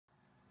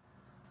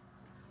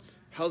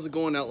How's it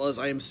going, Outlaws?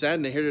 I am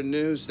saddened to hear the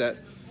news that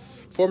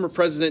former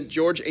President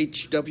George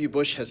H.W.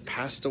 Bush has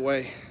passed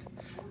away.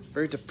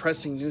 Very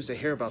depressing news to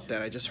hear about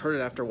that. I just heard it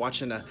after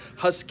watching the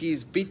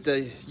Huskies beat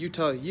the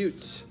Utah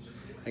Utes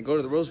and go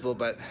to the Rose Bowl,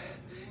 but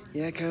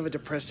yeah, kind of a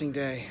depressing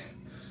day.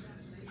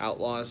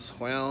 Outlaws,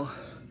 well,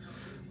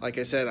 like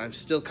I said, I'm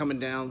still coming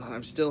down.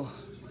 I'm still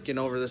getting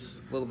over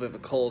this little bit of a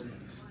cold,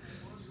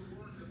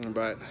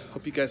 but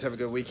hope you guys have a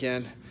good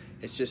weekend.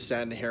 It's just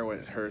sad to hear what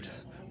I heard.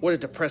 What a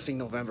depressing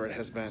November it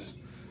has been.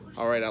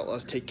 All right,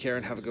 Outlaws, take care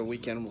and have a good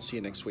weekend. We'll see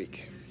you next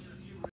week.